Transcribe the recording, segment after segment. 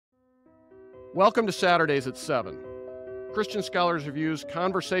Welcome to Saturdays at 7, Christian Scholars Review's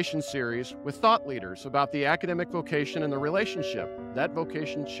conversation series with thought leaders about the academic vocation and the relationship that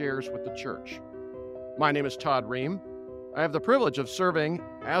vocation shares with the church. My name is Todd Ream. I have the privilege of serving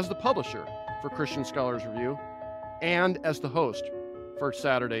as the publisher for Christian Scholars Review and as the host for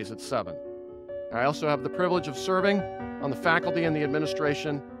Saturdays at 7. I also have the privilege of serving on the faculty and the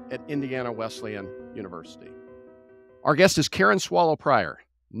administration at Indiana Wesleyan University. Our guest is Karen Swallow Prior,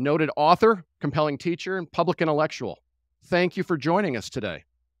 noted author, compelling teacher, and public intellectual. Thank you for joining us today.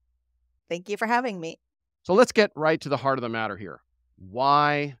 Thank you for having me. So let's get right to the heart of the matter here.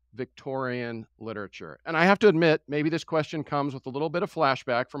 Why Victorian literature? And I have to admit, maybe this question comes with a little bit of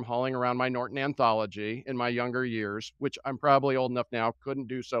flashback from hauling around my Norton anthology in my younger years, which I'm probably old enough now, couldn't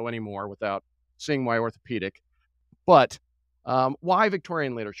do so anymore without seeing my orthopedic. But why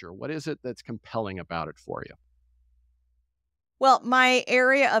Victorian literature? What is it that's compelling about it for you? Well, my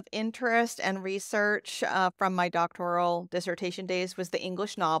area of interest and research from my doctoral dissertation days was the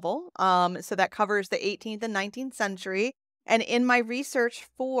English novel. So that covers the 18th and 19th century. And in my research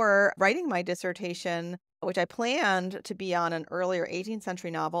for writing my dissertation, which I planned to be on an earlier 18th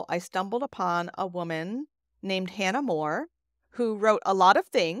century novel, I stumbled upon a woman named Hannah More, who wrote a lot of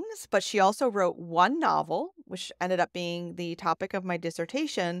things, but she also wrote one novel, which ended up being the topic of my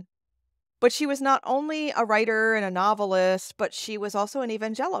dissertation. But she was not only a writer and a novelist, but she was also an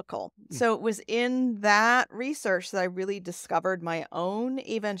evangelical. So it was in that research that I really discovered my own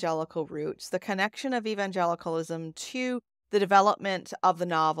evangelical roots, the connection of evangelicalism to the development of the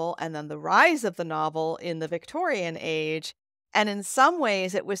novel and then the rise of the novel in the Victorian age. And in some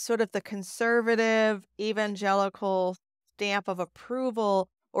ways, it was sort of the conservative evangelical stamp of approval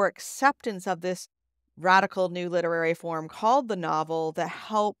or acceptance of this radical new literary form called the novel that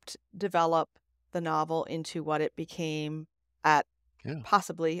helped develop the novel into what it became at Yeah,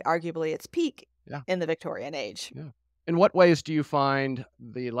 possibly, arguably, its peak yeah, in the Victorian age. yeah. In what ways do you find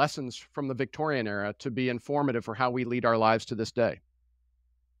the lessons from the Victorian era to be informative for how we lead our lives to this day?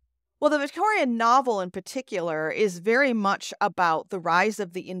 Well, the Victorian novel in particular is very much about the rise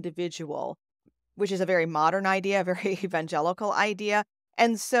of the individual, which is a very modern idea, a very evangelical idea.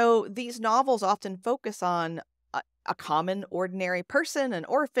 And so these novels often focus on a common, ordinary person, an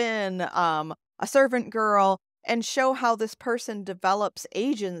orphan, a servant girl, and show how this person develops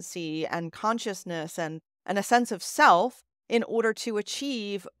agency and consciousness and a sense of self in order to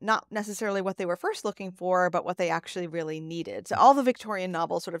achieve not necessarily what they were first looking for, but what they actually really needed. So all the Victorian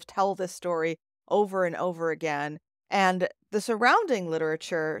novels sort of tell this story over and over again. And the surrounding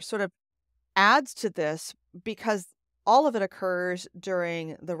literature sort of adds to this because all of it occurs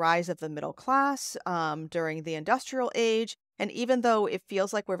during the rise of the middle class, during the industrial age. And even though it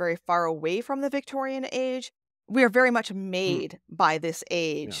feels like we're very far away from the Victorian age, we are very much Mm, made by this yeah,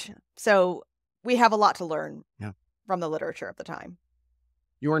 age. So we have a lot to learn yeah. from the literature of the time.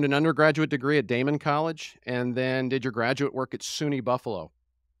 You earned an undergraduate degree at Damon College and then did your graduate work at SUNY Buffalo.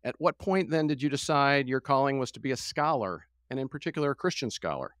 At what point then did you decide your calling was to be a scholar, and in particular, a Christian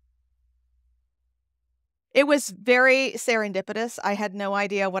scholar? It was very serendipitous. I had no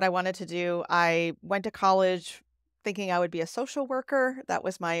idea what I wanted to do. I went to college thinking I would be a social worker. That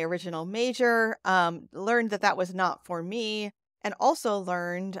was my original major. Learned that that was not for me. And also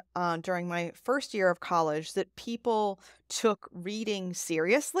learned during my first year of college that people took reading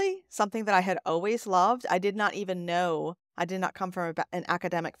seriously, something that I had always loved. I did not even know, I did not come from an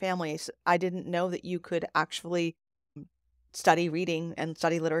academic family. So I didn't know that you could actually study reading and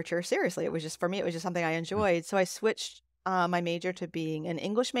study literature seriously. It was just for me, it was just something I Yeah. enjoyed. So I switched my major to being an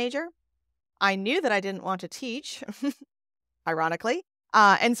English major. I knew that I didn't want to teach, ironically.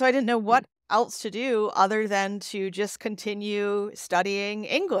 And so I didn't know what else to do other than to just continue studying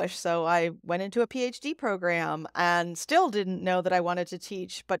English. So I went into a PhD program and still didn't know that I wanted to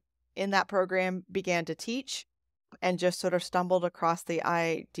teach, but in that program began to teach and just sort of stumbled across the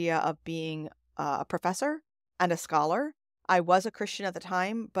idea of being a professor and a scholar. I was a Christian at the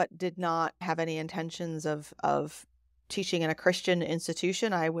time, but did not have any intentions of teaching in a Christian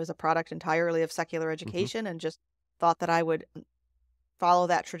institution. I was a product entirely of secular Hmm. education and just thought that I would follow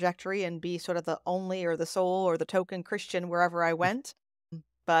that trajectory and be sort of the only or the sole or the token Christian wherever I went.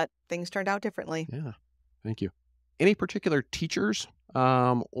 But things turned out differently. Yeah. Thank you. Any particular teachers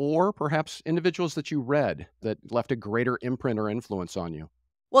or perhaps individuals that you read that left a greater imprint or influence on you?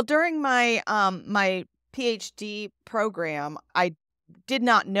 Well, during my PhD program, I did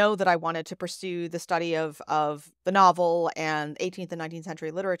not know that I wanted to pursue the study of the novel and 18th and 19th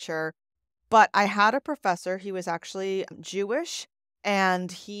century literature, but I had a professor, he was actually Jewish,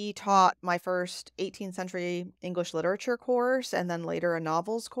 and he taught my first 18th century English literature course and then later a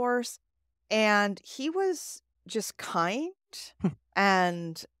novels course. And he was just kind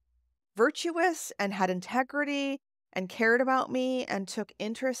and virtuous and had integrity and cared about me and took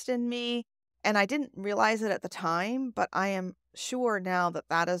interest in me. And I didn't realize it at the time, but I am sure now that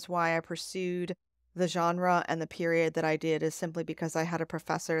that is why I pursued the genre and the period that I did, is simply because I had a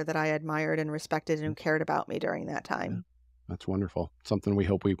professor that I admired and respected and who cared about me during that Yeah, time. that's wonderful. Something we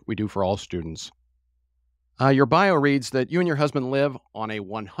hope we do for all students. Your bio reads that you and your husband live on a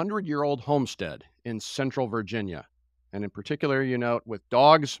 100-year-old homestead in central Virginia. And in particular, you note with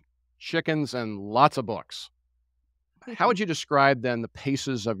dogs, chickens, and lots of books. How would you describe then the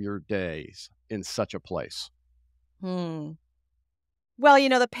paces of your days in such a place? Hmm. Well,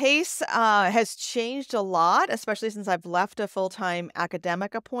 the pace has changed a lot, especially since I've left a full time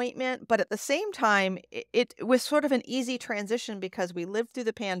academic appointment. But at the same time, it was sort of an easy transition because we lived through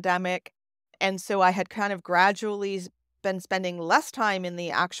the pandemic. And so I had kind of gradually been spending less time in the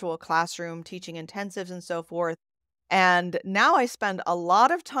actual classroom, teaching intensives and so forth. And now I spend a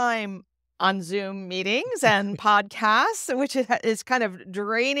lot of time on Zoom meetings and podcasts, which is kind of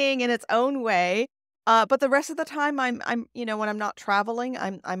draining in its own way. But the rest of the time when I'm not traveling,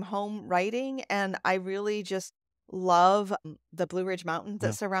 I'm home writing, and I really just love the Blue Ridge Mountains that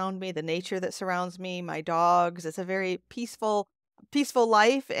Yeah. surround me, the nature that surrounds me, my dogs. It's a very peaceful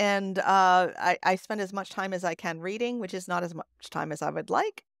life, and I spend as much time as I can reading, which is not as much time as I would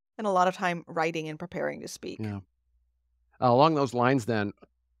like, and a lot of time writing and preparing to speak. Yeah. Along those lines, then,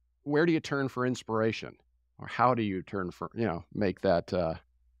 where do you turn for inspiration, or how do you turn for make that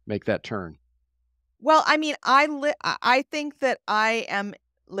turn? Well, I mean, I think that I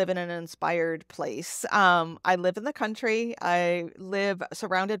live in an inspired place. I live in the country. I live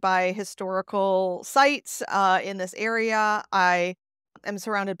surrounded by historical sites in this area. I am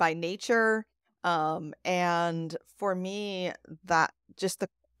surrounded by nature. And for me, that just the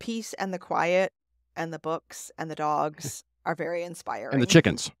peace and the quiet and the books and the dogs are very And the inspiring.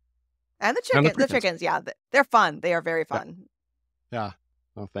 chickens. And And the the chickens. chickens, yeah, they're fun. They are very Yeah. fun. Yeah.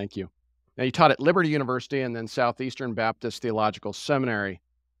 Oh, thank you. Now, you taught at Liberty University and then Southeastern Baptist Theological Seminary.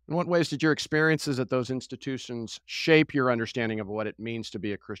 In what ways did your experiences at those institutions shape your understanding of what it means to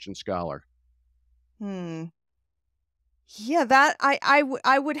be a Christian scholar? Hmm. Yeah, that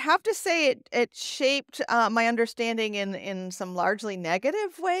I would have to say it shaped my understanding in some largely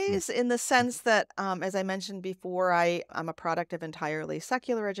negative Mm, ways, in the sense that, as I mentioned before, I'm a product of entirely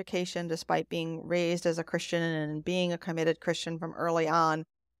secular education, despite being raised as a Christian and being a committed Christian from early on.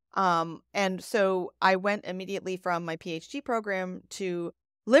 And so I went immediately from my PhD program to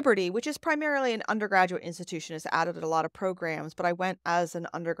Liberty, which is primarily an undergraduate institution. It's added a lot of programs, but I went as an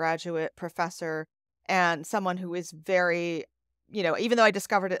undergraduate professor and someone who is very, even though I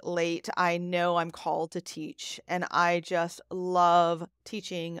discovered it late, I know I'm called to teach. And I just love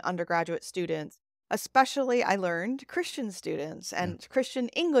teaching undergraduate students. Especially, I learned Christian students yeah. and Christian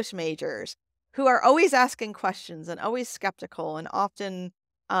English majors who are always asking questions and always skeptical, and often,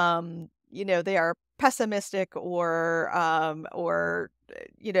 they are pessimistic or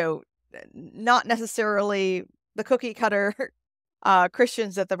not necessarily the cookie cutter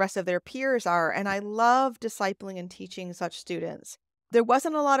Christians that the rest of their peers are, and I love discipling and teaching such students. There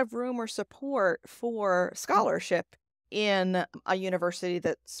wasn't a lot of room or support for scholarship in a university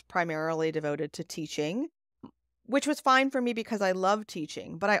that's primarily devoted to teaching, which was fine for me because I love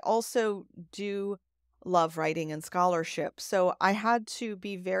teaching, but I also do love writing and scholarship. So I had to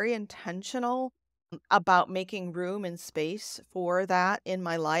be very intentional about making room and space for that in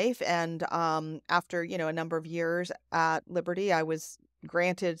my life. And after, a number of years at Liberty, I was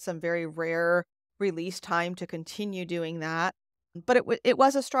granted some very rare release time to continue doing that. But it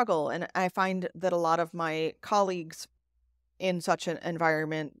was a struggle. And I find that a lot of my colleagues in such an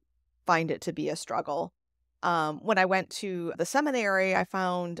environment find it to be a struggle. When I went to the seminary, I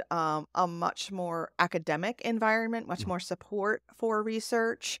found a much more academic environment, much Mm, more support for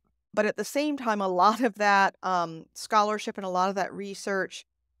research. But at the same time, a lot of that scholarship and a lot of that research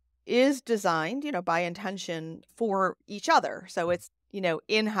is designed, by intention for each other. So mm, it's,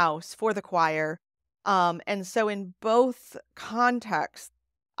 in house for the choir. And so in both contexts,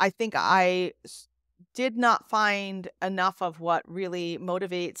 I think did not find enough of what really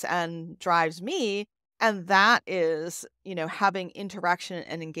motivates and drives me. And that is, having interaction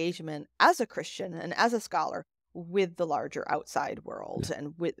and engagement as a Christian and as a scholar with the larger outside yeah. world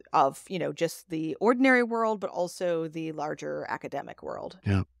and with of, just the ordinary world, but also the larger academic world.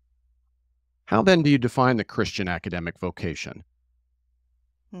 Yeah. How then do you define the Christian academic vocation?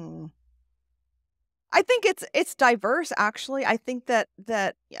 Hmm. I think it's diverse, actually. I think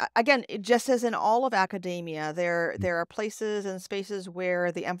again, just as in all of academia, there are places and spaces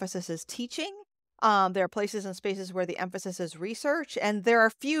where the emphasis is teaching. There are places and spaces where the emphasis is research, and there are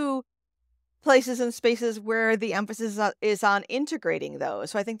few places and spaces where the emphasis is on integrating those.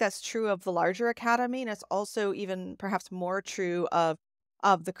 So I think that's true of the larger academy, and it's also even perhaps more true of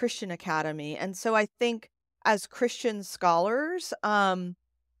the Christian academy. And so I think as Christian scholars,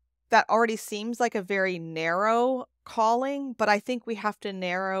 that already seems like a very narrow calling, but I think we have to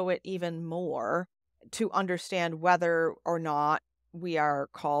narrow it even more to understand whether or not we are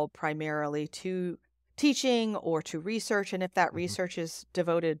called primarily to teaching or to research, and if that Mhm. research is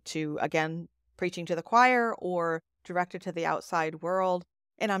devoted to, again, preaching to the choir or directed to the outside world.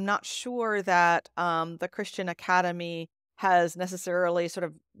 And I'm not sure that the Christian Academy has necessarily sort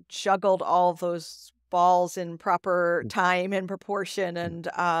of juggled all those balls in proper Mm, time and proportion,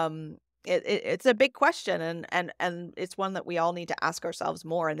 yeah. and it's a big question, and it's one that we all need to ask ourselves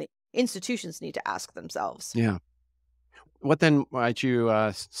more, and the institutions need to ask themselves. Yeah. What then might you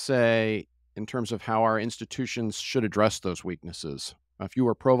say in terms of how our institutions should address those weaknesses? If you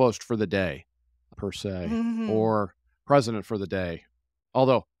were provost for the day, per se, Mhm. or president for the day,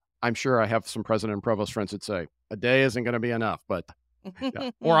 although I'm sure I have some president and provost friends that say a day isn't going to be enough, but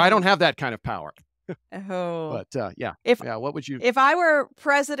yeah, or I don't have that kind of power. Oh, But yeah, if yeah. What would you? if I were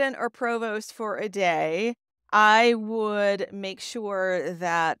president or provost for a day, I would make sure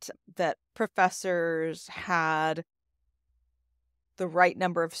that professors had the right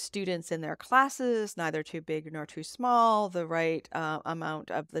number of students in their classes, neither too big nor too small, the right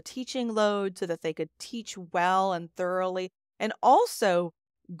amount of the teaching load so that they could teach well and thoroughly, and also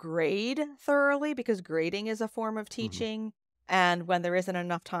grade thoroughly because grading is a form of Mhm. teaching. And when there isn't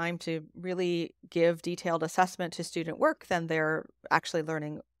enough time to really give detailed assessment to student work, then they're actually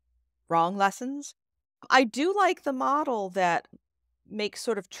learning wrong lessons. I do like the model that make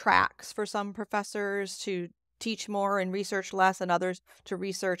sort of tracks for some professors to teach more and research less, and others to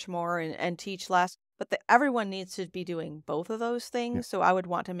research more and teach less. But everyone needs to be doing both of those Yeah. things. So I would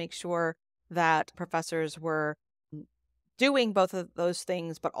want to make sure that professors were doing both of those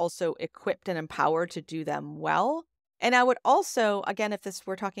things, but also equipped and empowered to do them well. And I would also, again, if this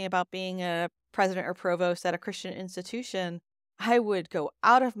we're talking about being a president or provost at a Christian institution, I would go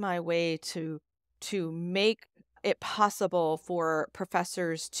out of my way to make it possible for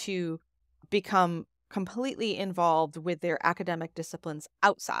professors to become completely involved with their academic disciplines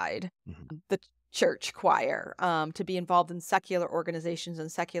outside Mhm. the church choir, to be involved in secular organizations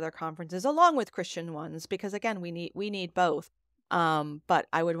and secular conferences along with Christian ones, because again, we need both. But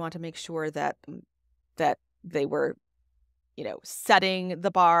I would want to make sure that they were, setting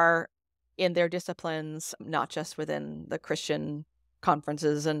the bar in their disciplines, not just within the Christian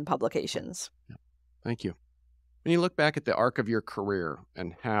conferences and Right. publications. Yeah. Thank you. When you look back at the arc of your career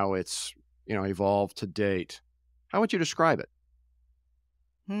and how it's evolved to date, how would you describe it?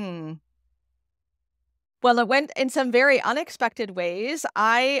 Hmm. Well, it went in some very unexpected ways.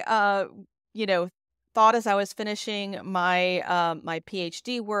 I, you know, thought as I was finishing my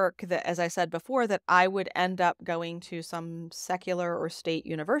PhD work that, as I said before, that I would end up going to some secular or state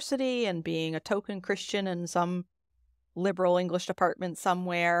university and being a token Christian in some liberal English department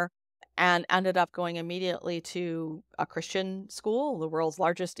somewhere, and ended up going immediately to a Christian school, the world's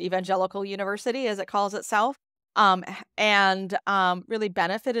largest evangelical university, as it calls itself. Really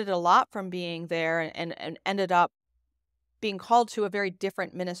benefited a lot from being there, and ended up being called to a very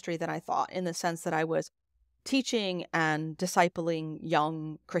different ministry than I thought, in the sense that I was teaching and discipling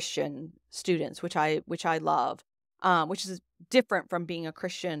young Christian students, which I love, which is different from being a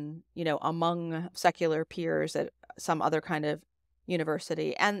Christian, among secular peers at some other kind of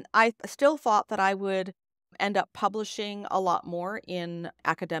university. And I still thought that I would end up publishing a lot more in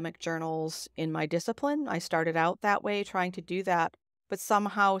academic journals in my discipline. I started out that way, trying to do that, but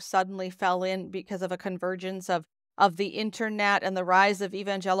somehow suddenly fell in because of a convergence of the internet and the rise of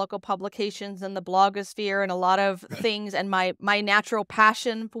evangelical publications and the blogosphere and a lot of things, and my natural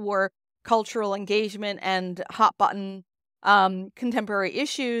passion for cultural engagement and hot button contemporary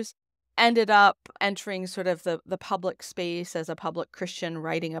issues ended up entering sort of the public space as a public Christian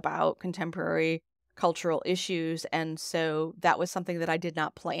writing about contemporary cultural issues. And so that was something that I did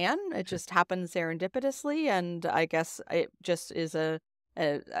not plan. It just happened serendipitously, and I guess it just is a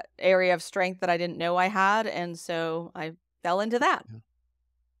area of strength that I didn't know I had, and so I fell into that. Yeah.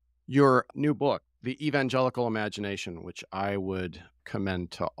 Your new book, The Evangelical Imagination, which I would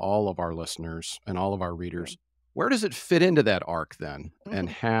commend to all of our listeners and all of our readers. Where does it fit into that arc then, and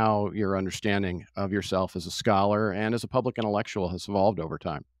how your understanding of yourself as a scholar and as a public intellectual has evolved over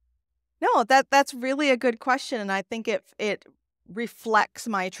time? No, that's really a good question, and I think it reflects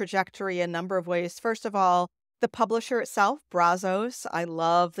my trajectory a number of ways. First of all, the publisher itself, Brazos. I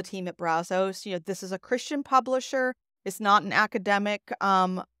love the team at Brazos. This is a Christian publisher. It's not an academic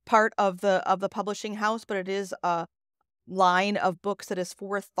part of the publishing house, but it is a line of books that is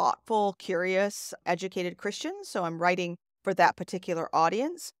for thoughtful, curious, educated Christians. So I'm writing for that particular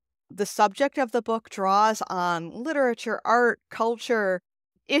audience. The subject of the book draws on literature, art, culture,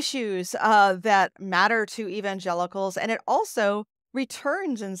 issues that matter to evangelicals. And it also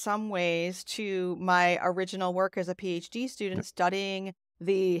returns in some ways to my original work as a PhD student studying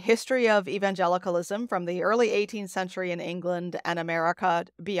the history of evangelicalism from the early 18th century in England and America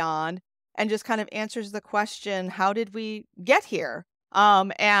beyond, and just kind of answers the question, how did we get here?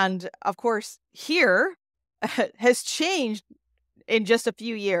 And of course, here has changed in just a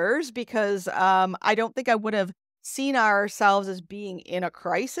few years because I don't think I would have seen ourselves as being in a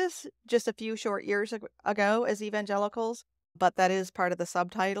crisis just a few short years ago as evangelicals. But that is part of the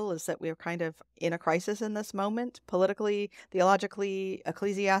subtitle, is that we're kind of in a crisis in this moment, politically, theologically,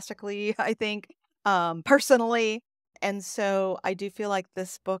 ecclesiastically, I think, personally. And so I do feel like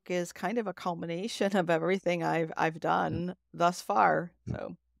this book is kind of a culmination of everything I've done thus far.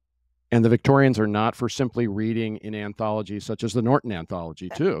 So. And the Victorians are not for simply reading in anthologies such as the Norton Anthology,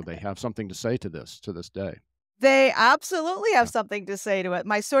 too. They have something to say to this day. They absolutely have something to say to it.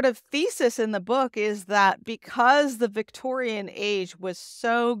 My sort of thesis in the book is that because the Victorian age was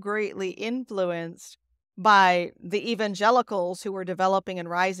so greatly influenced by the evangelicals who were developing and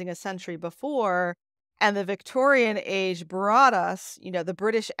rising a century before, and the Victorian age brought us, the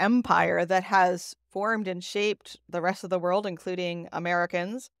British Empire that has formed and shaped the rest of the world, including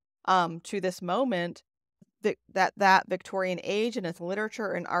Americans, to this moment, that Victorian age and its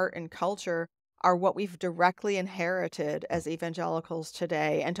literature and art and culture are what we've directly inherited as evangelicals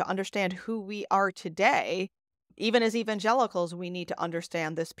today. And to understand who we are today, even as evangelicals, we need to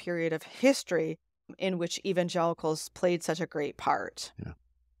understand this period of history in which evangelicals played such a great part. Yeah.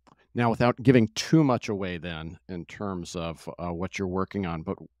 Now, without giving too much away then in terms of what you're working on,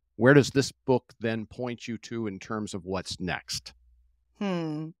 but where does this book then point you to in terms of what's next?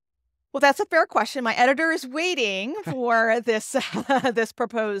 Well, that's a fair question. My editor is waiting for this this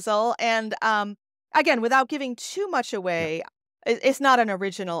proposal, and again, without giving too much away, it's not an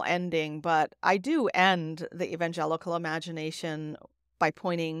original ending, but I do end the evangelical imagination by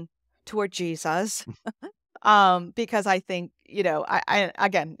pointing toward Jesus, because I think I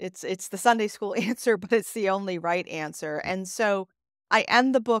again, it's the Sunday school answer, but it's the only right answer, and so I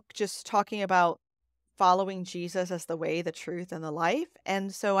end the book just talking about following Jesus as the way, the truth, and the life.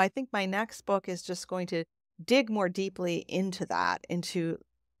 And so I think my next book is just going to dig more deeply into that, into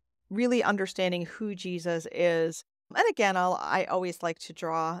really understanding who Jesus is. And again, I always like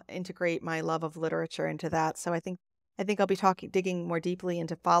to integrate my love of literature into that. So I think I'll be digging more deeply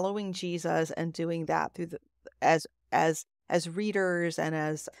into following Jesus and doing that through as readers and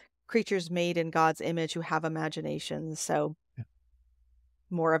as creatures made in God's image who have imaginations. So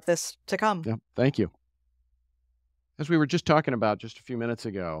more of this to come. Yeah, thank you. As we were just talking about just a few minutes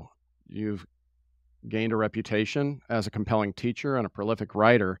ago, you've gained a reputation as a compelling teacher and a prolific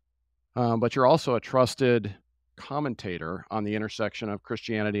writer, but you're also a trusted commentator on the intersection of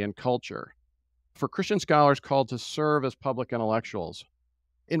Christianity and culture. For Christian scholars called to serve as public intellectuals,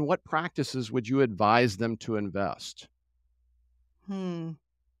 in what practices would you advise them to invest? Whew.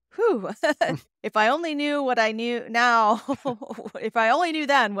 If I only knew what I knew now, if I only knew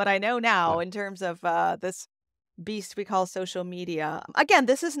then what I know now in terms of this beast we call social media. Again,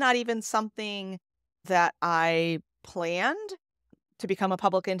 this is not even something that I planned to become a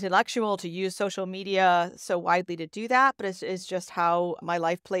public intellectual, to use social media so widely to do that, but it's just how my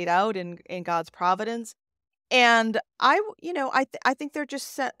life played out in God's providence. And I think there are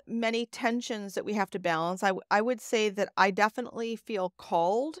just many tensions that we have to balance. I would say that I definitely feel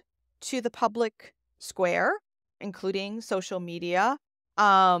called to the public square, including social media.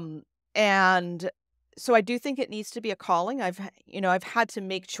 And so I do think it needs to be a calling. I've had to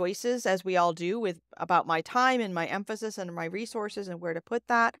make choices, as we all do, about my time and my emphasis and my resources and where to put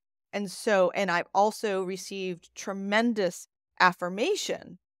that. And I've also received tremendous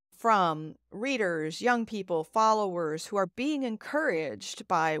affirmation from readers, young people, followers who are being encouraged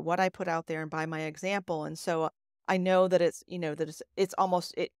by what I put out there and by my example. And so I know that it's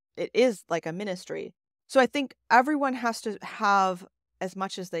almost, it is like a ministry. So I think everyone has to have, as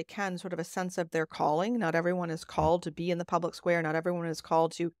much as they can, sort of a sense of their calling. Not everyone is called to be in the public square. Not everyone is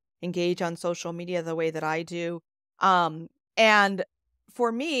called to engage on social media the way that I do. And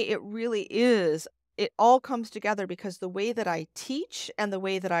for me, it really is it all comes together because the way that I teach and the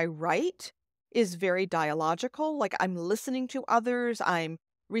way that I write is very dialogical. Like I'm listening to others, I'm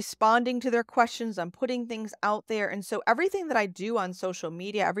responding to their questions, I'm putting things out there. And so everything that I do on social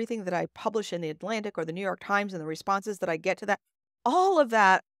media, everything that I publish in the Atlantic or the New York Times and the responses that I get to that, all of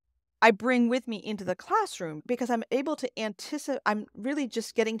that I bring with me into the classroom because I'm able to anticipate. I'm really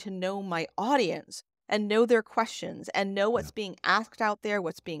just getting to know my audience and know their questions and know Yeah. what's being asked out there,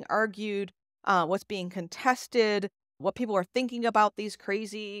 what's being argued, what's being contested, what people are thinking about these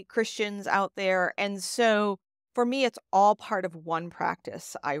crazy Christians out there. And so for me, it's all part of one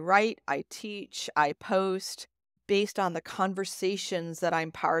practice. I write, I teach, I post based on the conversations that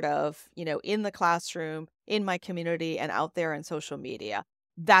I'm part of, in the classroom, in my community, and out there in social media.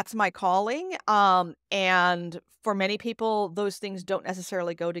 That's my calling, and for many people, those things don't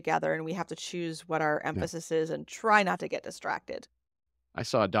necessarily go together, and we have to choose what our Yeah. emphasis is and try not to get distracted. I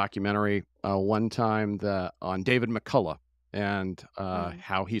saw a documentary one time on David McCullough and Mm.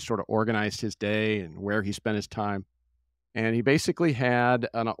 how he sort of organized his day and where he spent his time. And he basically had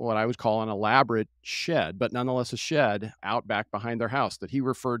what I would call an elaborate shed, but nonetheless a shed out back behind their house that he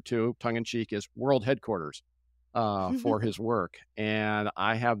referred to tongue in cheek as world headquarters for his work. And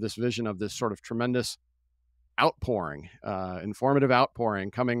I have this vision of this sort of tremendous outpouring, informative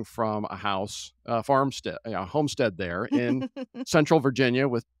outpouring coming from a house, farmstead, homestead there in central Virginia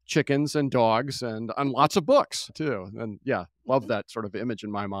with chickens and dogs and lots of books too. And yeah, love that sort of image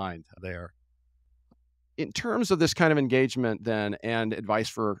in my mind there. In terms of this kind of engagement then and advice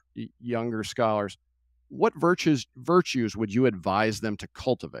for younger scholars, what virtues would you advise them to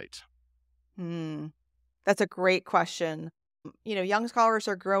cultivate? Hmm. That's a great question. Young scholars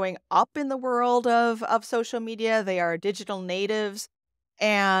are growing up in the world of social media. They are digital natives,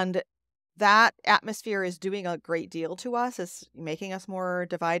 and that atmosphere is doing a great deal to us. It's making us more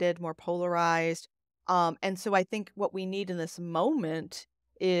divided, more polarized. And so I think what we need in this moment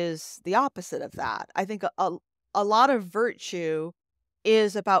is the opposite of that. I think a lot of virtue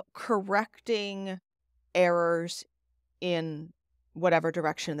is about correcting errors in whatever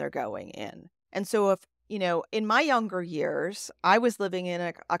direction they're going in. And so if, in my younger years, I was living in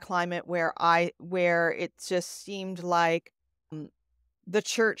a climate where it just seemed like mm, the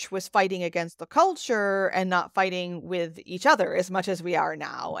church was fighting against the culture and not fighting with each other as much as we are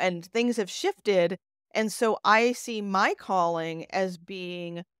now. And things have shifted. And so I see my calling as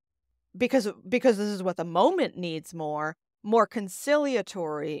being because this is what the moment needs more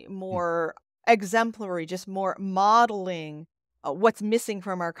conciliatory, more exemplary, just more modeling what's missing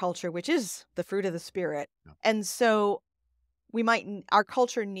from our culture, which is the fruit of the spirit. Yeah. And so our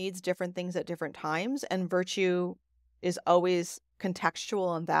culture needs different things at different times, and virtue is always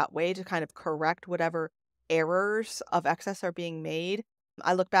contextual in that way to kind of correct whatever errors of excess are being made.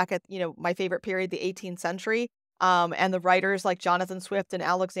 I look back at, my favorite period, the 18th century, and the writers like Jonathan Swift and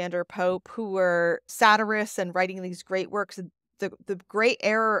Alexander Pope, who were satirists and writing these great works. The great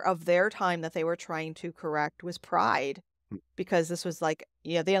error of their time that they were trying to correct was pride, Mm. because this was like,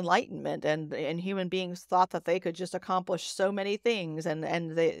 the Enlightenment, and human beings thought that they could just accomplish so many things, and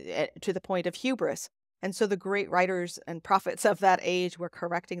to the point of hubris. And so the great writers and prophets of that age were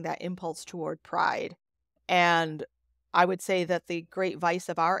correcting that impulse toward pride. And I would say that the great vice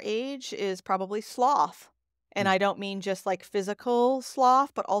of our age is probably sloth. And Mm. I don't mean just like physical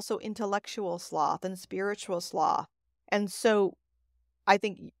sloth, but also intellectual sloth and spiritual sloth. And so I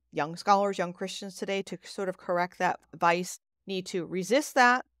think young scholars, young Christians today, to sort of correct that vice, need to resist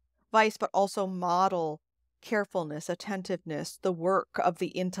that vice, but also model carefulness, attentiveness, the work of the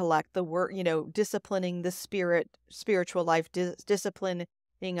intellect, the work, disciplining the spiritual life, disciplining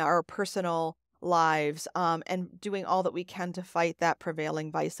our personal lives, and doing all that we can to fight that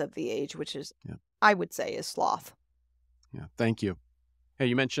prevailing vice of the age, which is, Yeah. I would say, is sloth. Yeah. Thank you. Hey,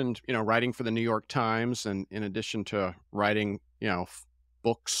 you mentioned, writing for the New York Times, and in addition to writing,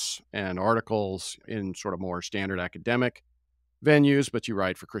 books and articles in sort of more standard academic venues, but you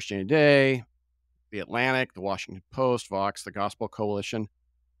write for Christianity Today, The Atlantic, The Washington Post, Vox, the Gospel Coalition.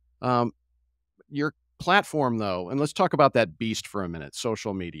 Um, your platform, though, and let's talk about that beast for a minute,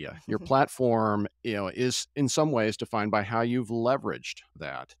 social media. Your platform, is in some ways defined by how you've leveraged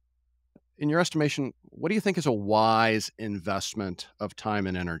that. In your estimation, what do you think is a wise investment of time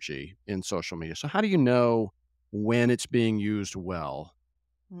and energy in social media? So, how do you know when it's being used well?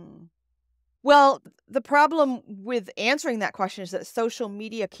 Hmm. Well, the problem with answering that question is that social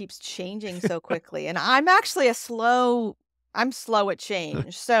media keeps changing so quickly. And I'm slow at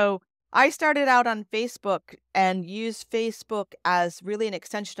change. So I started out on Facebook and used Facebook as really an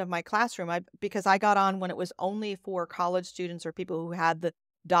extension of my classroom because I got on when it was only for college students or people who had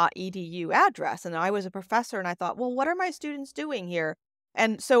 .edu address. And I was a professor and I thought, well, what are my students doing here?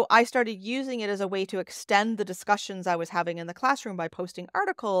 And so I started using it as a way to extend the discussions I was having in the classroom by posting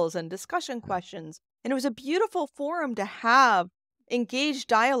articles and discussion questions. And it was a beautiful forum to have engaged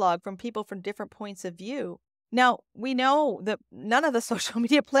dialogue from people from different points of view. Now, we know that none of the social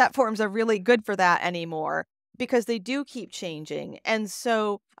media platforms are really good for that anymore because they do keep changing. And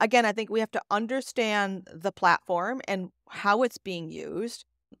so, again, I think we have to understand the platform and how it's being used.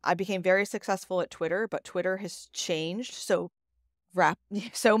 I became very successful at Twitter, but Twitter has changed so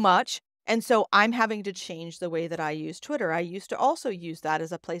much. And so I'm having to change the way that I use Twitter. I used to also use that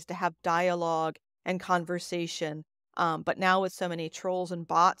as a place to have dialogue and conversation. But now with so many trolls and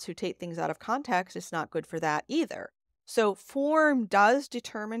bots who take things out of context, it's not good for that either. So form does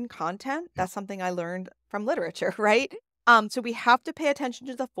determine content. Yeah. That's something I learned from literature, right? So we have to pay attention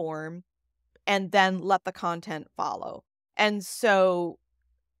to the form and then let the content follow. And so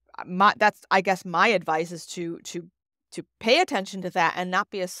that's, I guess, my advice is to pay attention to that and not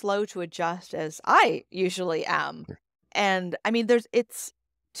be as slow to adjust as I usually am. Sure. And I mean,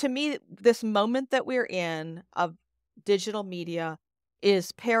 to me, this moment that we're in of digital media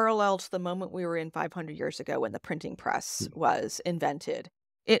is parallel to the moment we were in 500 years ago when the printing press was invented.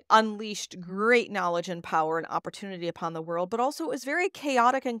 It unleashed great knowledge and power and opportunity upon the world, but also it was very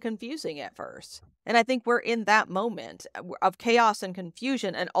chaotic and confusing at first. And I think we're in that moment of chaos and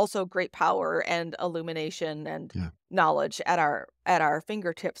confusion and also great power and illumination and knowledge at our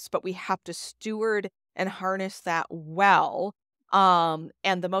fingertips, but we have to steward and harness that well. And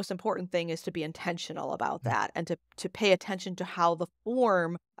the most important thing is to be intentional about that and to pay attention to how the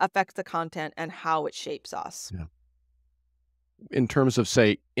form affects the content and how it shapes us. Yeah. In terms of,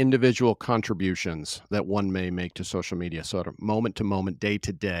 say, individual contributions that one may make to social media, sort of moment to moment, day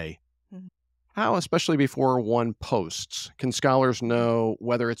to day, Mhm. how, especially before one posts, can scholars know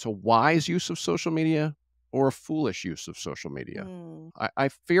whether it's a wise use of social media or a foolish use of social media? Mm, I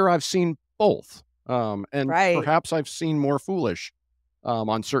fear I've seen both, and right. perhaps I've seen more foolish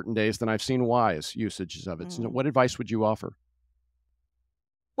on certain days than I've seen wise usages of it. So Mm. what advice would you offer?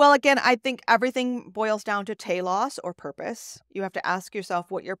 Well, again, I think everything boils down to telos or purpose. You have to ask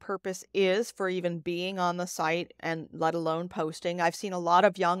yourself what your purpose is for even being on the site and let alone posting. I've seen a lot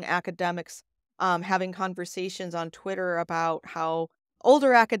of young academics having conversations on Twitter about how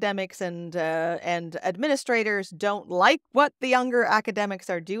older academics and administrators don't like what the younger academics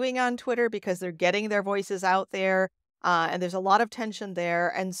are doing on Twitter because they're getting their voices out there, and there's a lot of tension there.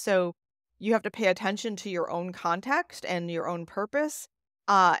 And so you have to pay attention to your own context and your own purpose,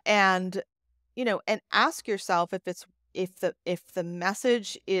 and and ask yourself if the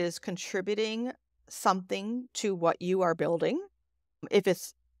message is contributing something to what you are building. If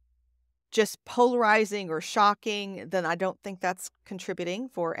it's just polarizing or shocking, then I don't think that's contributing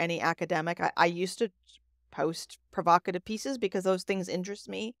for any academic. I used to post provocative pieces because those things interest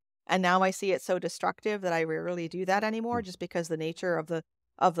me, and now I see it so destructive that I rarely do that anymore, just because the nature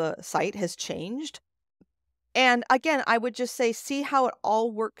of the site has changed. And again, I would just say, see how it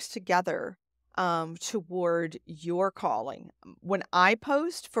all works together toward your calling. When I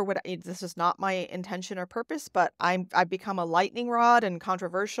post for this is not my intention or purpose, but I've become a lightning rod and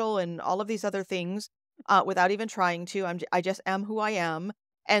controversial and all of these other things without even trying to. I just am who I am,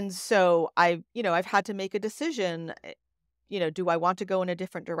 and so I've had to make a decision. Do I want to go in a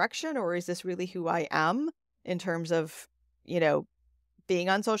different direction, or is this really who I am in terms of you know being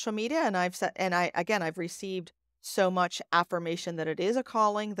on social media? And I've received so much affirmation that it is a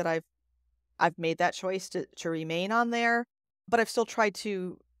calling that I've made that choice to remain on there, but I've still tried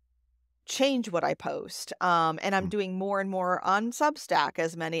to change what I post. And I'm Mm. doing more and more on Substack,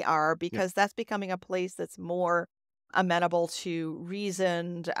 as many are, because that's becoming a place that's more amenable to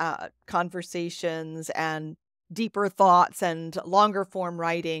reasoned conversations and deeper thoughts and longer form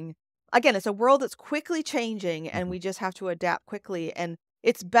writing. Again, it's a world that's quickly changing and Mhm. we just have to adapt quickly. And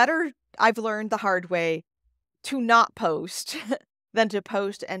it's better, I've learned the hard way, to not post than to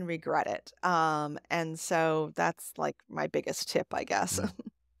post and regret it. And so that's like my biggest tip, I guess. Yeah.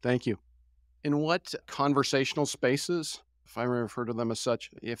 Thank you. In what conversational spaces, if I refer to them as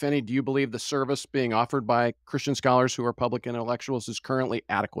such, if any, do you believe the service being offered by Christian scholars who are public intellectuals is currently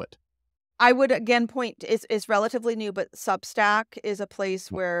adequate? I would again point is relatively new, but Substack is a place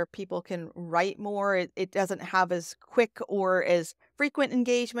Mm. where people can write more. It doesn't have as quick or as frequent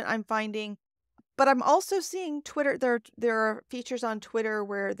engagement, I'm finding. But I'm also seeing Twitter. There are features on Twitter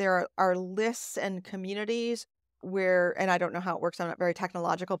where there are lists and communities where, and I don't know how it works. I'm not very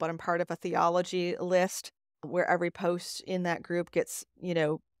technological, but I'm part of a theology list where every post in that group gets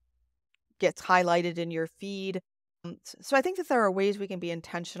highlighted in your feed. So I think that there are ways we can be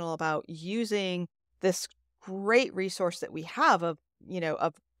intentional about using this great resource that we have of,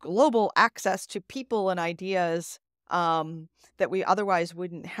 of global access to people and ideas that we otherwise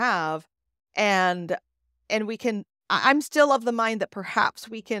wouldn't have. And we can I'm still of the mind that perhaps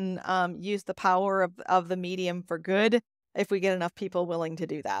we can use the power of the medium for good if we get enough people willing to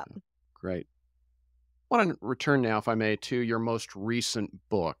do that. Great. I want to return now, if I may, to your most recent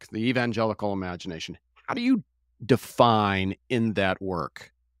book, The Evangelical Imagination. How do you define in that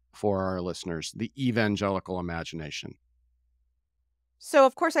work for our listeners the evangelical imagination? So,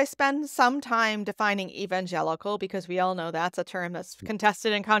 of course, I spend some time defining evangelical because we all know that's a term that's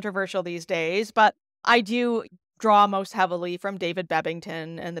contested and controversial these days. But I do draw most heavily from David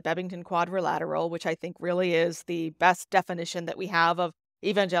Bebbington and the Bebbington Quadrilateral, which I think really is the best definition that we have of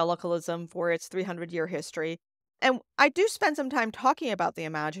evangelicalism for its 300-year history. And I do spend some time talking about the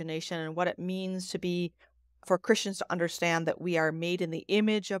imagination and what it means to be for Christians to understand that we are made in the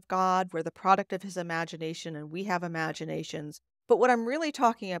image of God, we're the product of his imagination, and we have imaginations. But what I'm really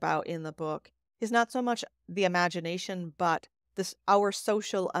talking about in the book is not so much the imagination, but this our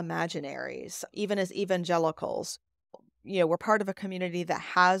social imaginaries, even as evangelicals. We're part of a community that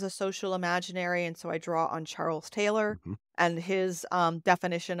has a social imaginary, and so I draw on Charles Taylor Mhm. and his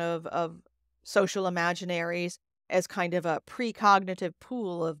definition of social imaginaries as kind of a precognitive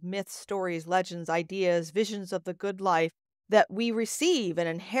pool of myths, stories, legends, ideas, visions of the good life that we receive and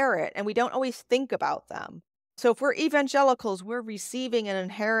inherit, and we don't always think about them. So if we're evangelicals, we're receiving and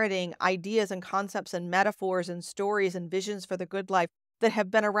inheriting ideas and concepts and metaphors and stories and visions for the good life that have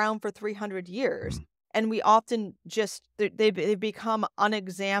been around for 300 years. Mm. And we often just, they become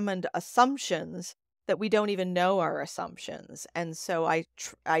unexamined assumptions that we don't even know are assumptions. And so I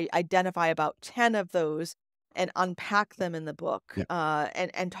identify about 10 of those and unpack them in the book, Yeah.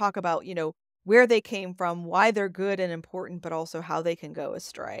 and talk about, where they came from, why they're good and important, but also how they can go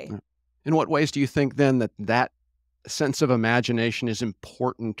astray. Yeah. In what ways do you think then that sense of imagination is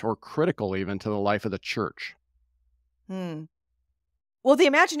important or critical even to the life of the church? Hmm. Well, the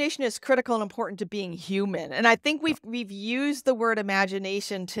imagination is critical and important to being human. And I think we've used the word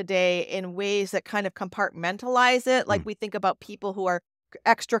imagination today in ways that kind of compartmentalize it. Like Mm. we think about people who are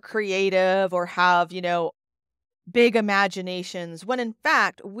extra creative or have, big imaginations, when in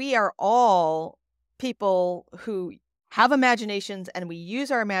fact we are all people who have imaginations and we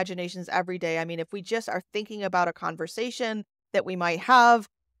use our imaginations every day. I mean, if we just are thinking about a conversation that we might have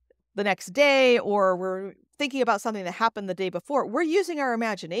the next day, or we're thinking about something that happened the day before, we're using our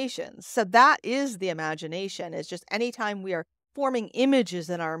imaginations. So that is the imagination. It's just anytime we are forming images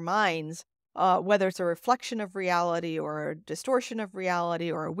in our minds, whether it's a reflection of reality or a distortion of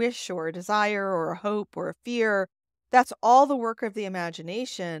reality or a wish or a desire or a hope or a fear, that's all the work of the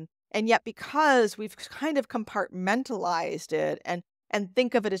imagination. And yet, because we've kind of compartmentalized it and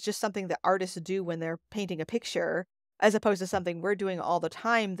think of it as just something that artists do when they're painting a picture, as opposed to something we're doing all the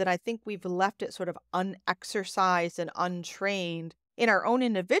time, then I think we've left it sort of unexercised and untrained in our own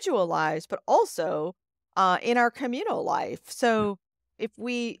individual lives, but also in our communal life. Yeah. So if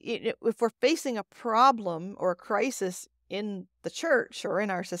we're facing a problem or a crisis in the church or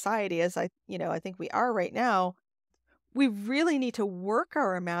in our society, as I think we are right now, we really need to work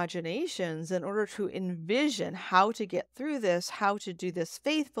our imaginations in order to envision how to get through this, how to do this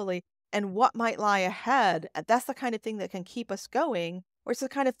faithfully, and what might lie ahead. And that's the kind of thing that can keep us going, or it's the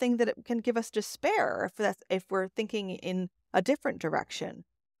kind of thing that it can give us despair if we're thinking in a different direction.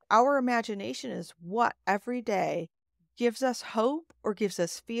 Our imagination is what every day gives us hope or gives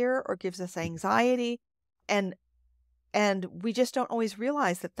us fear or gives us anxiety, and we just don't always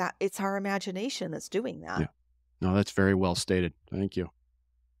realize that it's our imagination that's doing that. Yeah. No, that's very well stated. Thank you.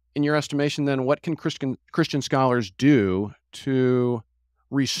 In your estimation, then, what can Christian scholars do to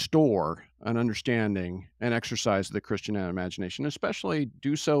restore an understanding and exercise of the Christian imagination, especially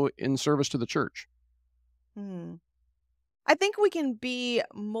do so in service to the church? Hmm. I think we can be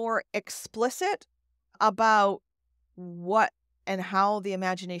more explicit about what and how the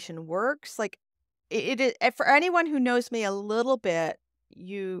imagination works. Like for anyone who knows me a little bit,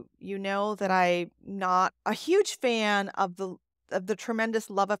 you know that I'm not a huge fan of the tremendous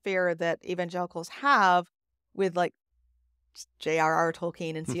love affair that evangelicals have with like J.R.R.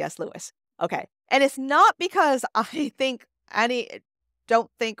 Tolkien and Hmm. C.S. Lewis. Okay. And it's not because I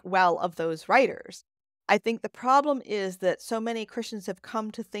don't think well of those writers. I think the problem is that so many Christians have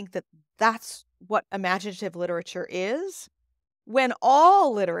come to think that that's what imaginative literature is, when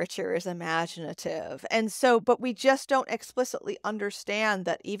all literature is imaginative. And so, but we just don't explicitly understand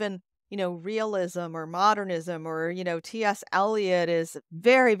that even, realism or modernism or, T.S. Eliot is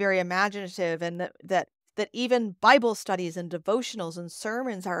very, very imaginative, and that that even Bible studies and devotionals and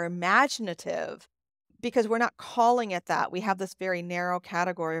sermons are imaginative because we're not calling it that. We have this very narrow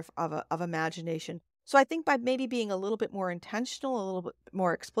category of imagination. So I think by maybe being a little bit more intentional, a little bit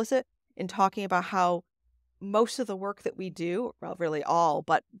more explicit in talking about how most of the work that we do, well, really all,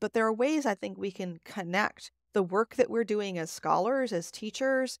 but there are ways I think we can connect the work that we're doing as scholars, as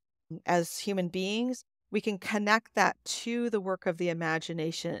teachers, as human beings. We can connect that to the work of the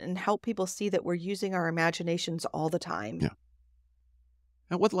imagination and help people see that we're using our imaginations all the time. Yeah.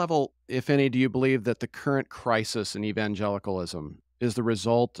 At what level, if any, do you believe that the current crisis in evangelicalism is the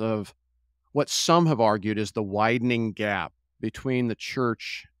result of what some have argued is the widening gap between the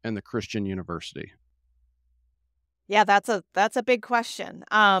church and the Christian university? Yeah, that's a big question.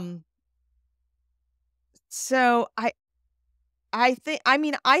 So I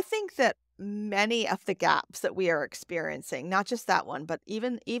think that many of the gaps that we are experiencing, not just that one, but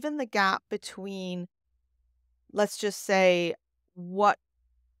even the gap between, let's just say, what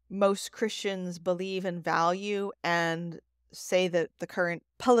most Christians believe and value and say that the current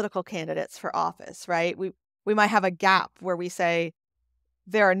political candidates for office, right? We might have a gap where we say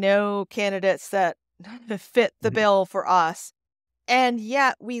there are no candidates that fit the Mhm. bill for us. And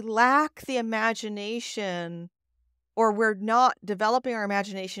yet we lack the imagination, or we're not developing our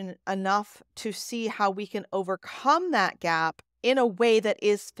imagination enough to see how we can overcome that gap in a way that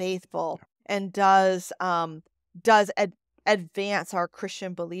is faithful and does advance our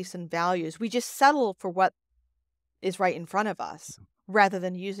Christian beliefs and values. We just settle for what is right in front of us rather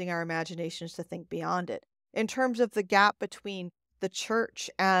than using our imaginations to think beyond it. In terms of the gap between the church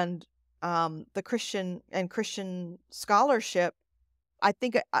and the Christian scholarship, I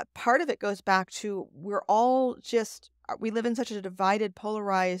think a part of it goes back to we live in such a divided,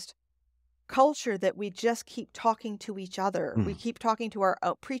 polarized culture that we just keep talking to each other. We Mm. keep talking to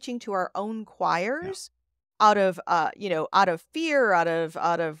preaching to our own Yeah. choirs out of out of fear, out of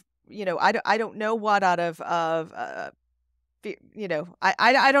I don't know what, out of I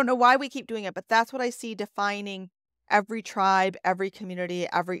don't know why we keep doing it, but that's what I see defining every tribe, every community,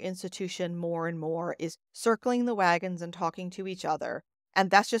 every institution more and more, is circling the wagons and talking to each other.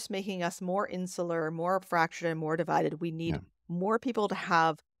 And that's just making us more insular, more fractured, and more divided. We need Yeah. more people to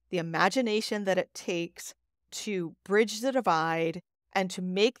have the imagination that it takes to bridge the divide and to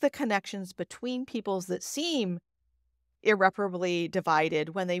make the connections between peoples that seem irreparably divided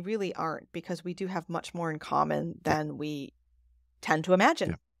when they really aren't, because we do have much more in common Yeah. than we tend to imagine.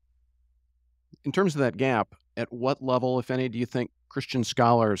 Yeah. In terms of that gap, at what level, if any, do you think Christian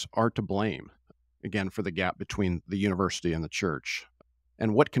scholars are to blame, again, for the gap between the university and the church?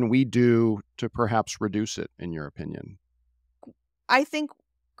 And what can we do to perhaps reduce it, in your opinion? I think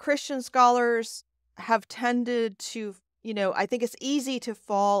Christian scholars have tended to, I think it's easy to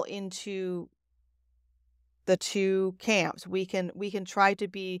fall into the two camps. We can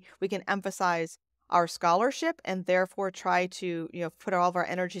emphasize our scholarship and therefore try to, put all of our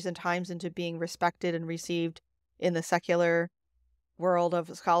energies and times into being respected and received in the secular world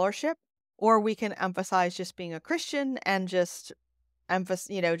of scholarship, or we can emphasize just being a Christian and just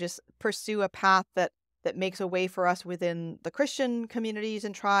just pursue a path that makes a way for us within the Christian communities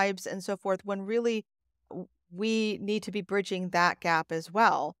and tribes and so forth, when really we need to be bridging that gap as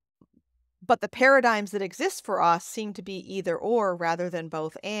well. But the paradigms that exist for us seem to be either or rather than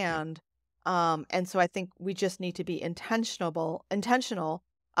both Yeah. and so I think we just need to be intentional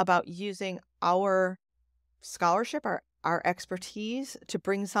about using our scholarship, our expertise to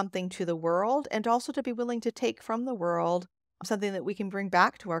bring something to the world, and also to be willing to take from the world something that we can bring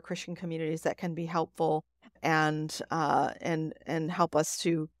back to our Christian communities that can be helpful and help us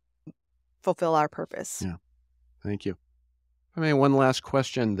to fulfill our purpose. Yeah. Thank you. One last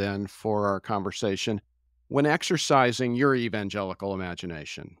question then for our conversation. When exercising your evangelical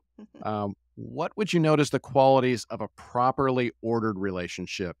imagination, what would you note as the qualities of a properly ordered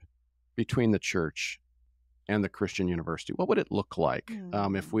relationship between the church and the Christian university? What would it look like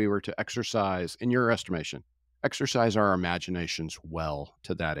if we were to exercise, in your estimation, exercise our imaginations well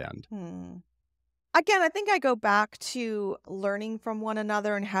to that end? Hmm. Again, I think I go back to learning from one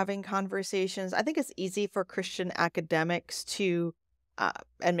another and having conversations. I think it's easy for Christian academics to,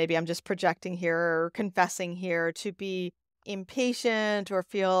 and maybe I'm just projecting here or confessing here, to be impatient or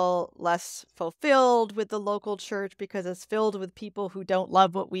feel less fulfilled with the local church because it's filled with people who don't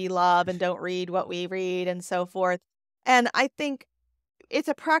love what we love and don't read what we read and so forth. And I think it's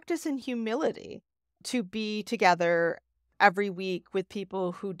a practice in humility to be together every week with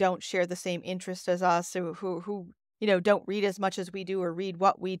people who don't share the same interest as us, or who don't read as much as we do or read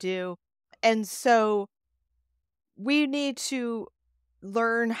what we do. And so we need to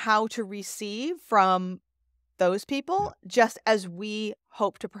learn how to receive from those people, just as we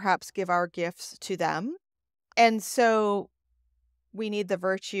hope to perhaps give our gifts to them. And so we need the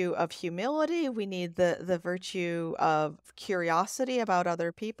virtue of humility. We need the virtue of curiosity about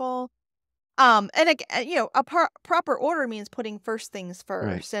other people. And again, a proper order means putting first things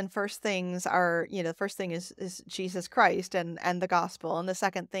Right. first, and first things are, the first thing is Jesus Christ and the gospel, and the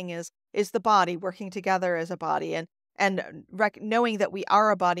second thing is the body working together as a body, and knowing that we are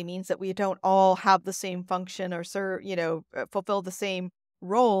a body means that we don't all have the same function or serve, fulfill the same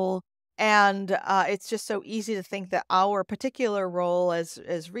role. And it's just so easy to think that our particular role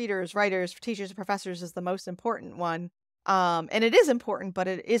as readers, writers, teachers, professors is the most important one. And it is important, but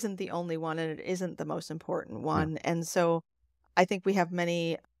it isn't the only one, and it isn't the most important Yeah. one. And so I think we have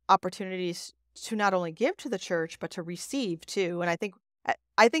many opportunities to not only give to the church, but to receive too. And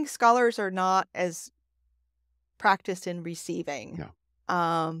I think scholars are not as practiced in receiving,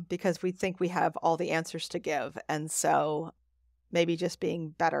 because we think we have all the answers to give. And so maybe just being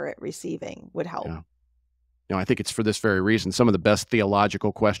better at receiving would help. Yeah. I think it's for this very reason. Some of the best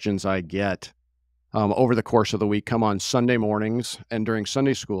theological questions I get over the course of the week come on Sunday mornings and during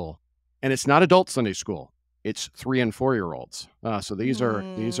Sunday school. And it's not adult Sunday school. It's 3 and 4-year-olds. So these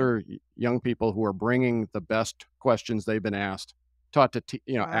are young people who are bringing the best questions they've been taught to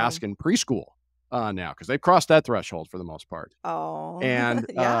Wow. ask in preschool now, because they've crossed that threshold for the most part. Oh, And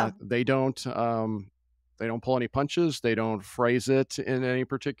yeah. they don't pull any punches. They don't phrase it in any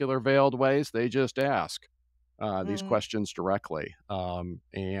particular veiled ways. They just ask these Mm. questions directly.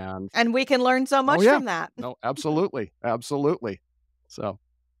 And And we can learn so much yeah. from that. No, absolutely. Absolutely. So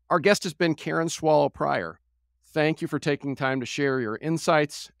our guest has been Karen Swallow Prior. Thank you for taking time to share your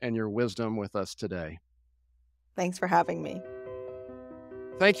insights and your wisdom with us today. Thanks for having me.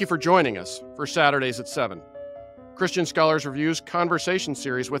 Thank you for joining us for Saturdays at 7. Christian Scholars Review's conversation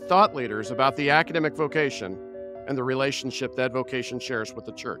series with thought leaders about the academic vocation and the relationship that vocation shares with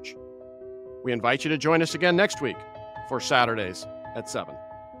the church. We invite you to join us again next week for Saturdays at 7.